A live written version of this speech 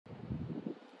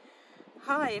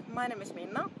Hi, my name is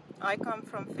Minna. I come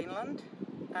from Finland.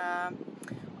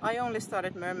 I only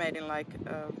started mermaiding like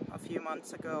a few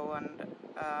months ago,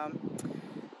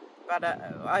 but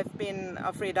I've been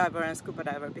a free diver and scuba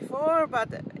diver before. But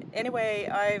anyway,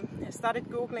 I started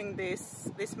googling this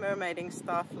mermaiding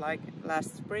stuff like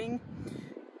last spring.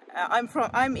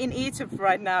 I'm in Egypt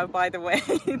right now, by the way,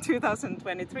 in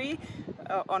 2023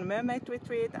 on Mermaid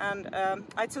Retreat, and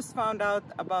I just found out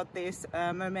about these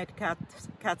Mermaid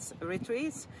Kat's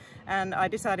retreats, and I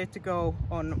decided to go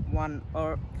on one,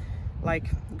 or like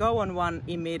go on one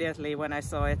immediately when I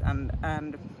saw it,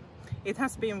 and it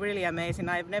has been really amazing.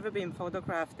 I've never been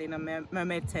photographed in a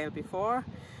mermaid tail before,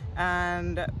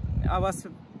 and I was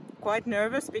quite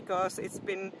nervous because it's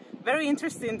been very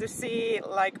interesting to see,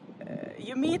 like,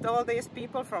 you meet all these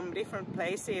people from different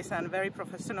places and very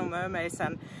professional mermaids,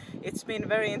 and it's been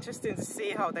very interesting to see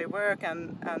how they work,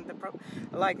 and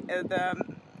the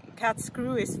Kat's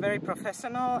crew is very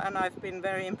professional, and I've been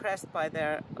very impressed by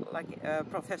their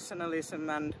professionalism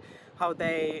and how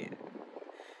they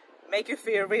make you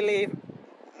feel really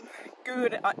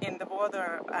good in the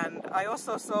water. And I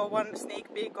also saw one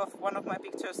sneak peek of one of my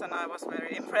pictures, and I was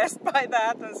very impressed by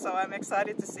that, and so I'm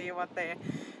excited to see what they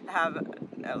have,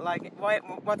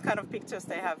 what kind of pictures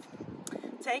they have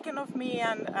taken of me.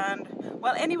 And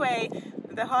well, anyway,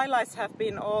 the highlights have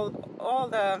been all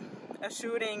the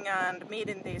shooting and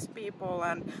meeting these people,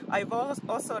 and I've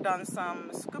also done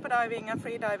some scuba diving and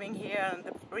free diving here, and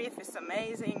the reef is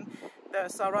amazing, the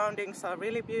surroundings are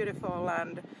really beautiful,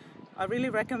 and I really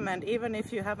recommend, even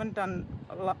if you haven't done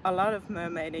a lot of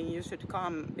mermaiding, you should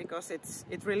come, because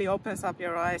it really opens up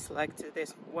your eyes like to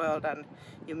this world, and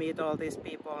you meet all these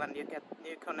people and you get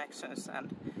new connections,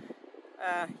 and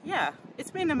yeah,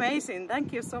 it's been amazing.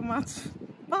 Thank you so much.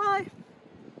 Bye.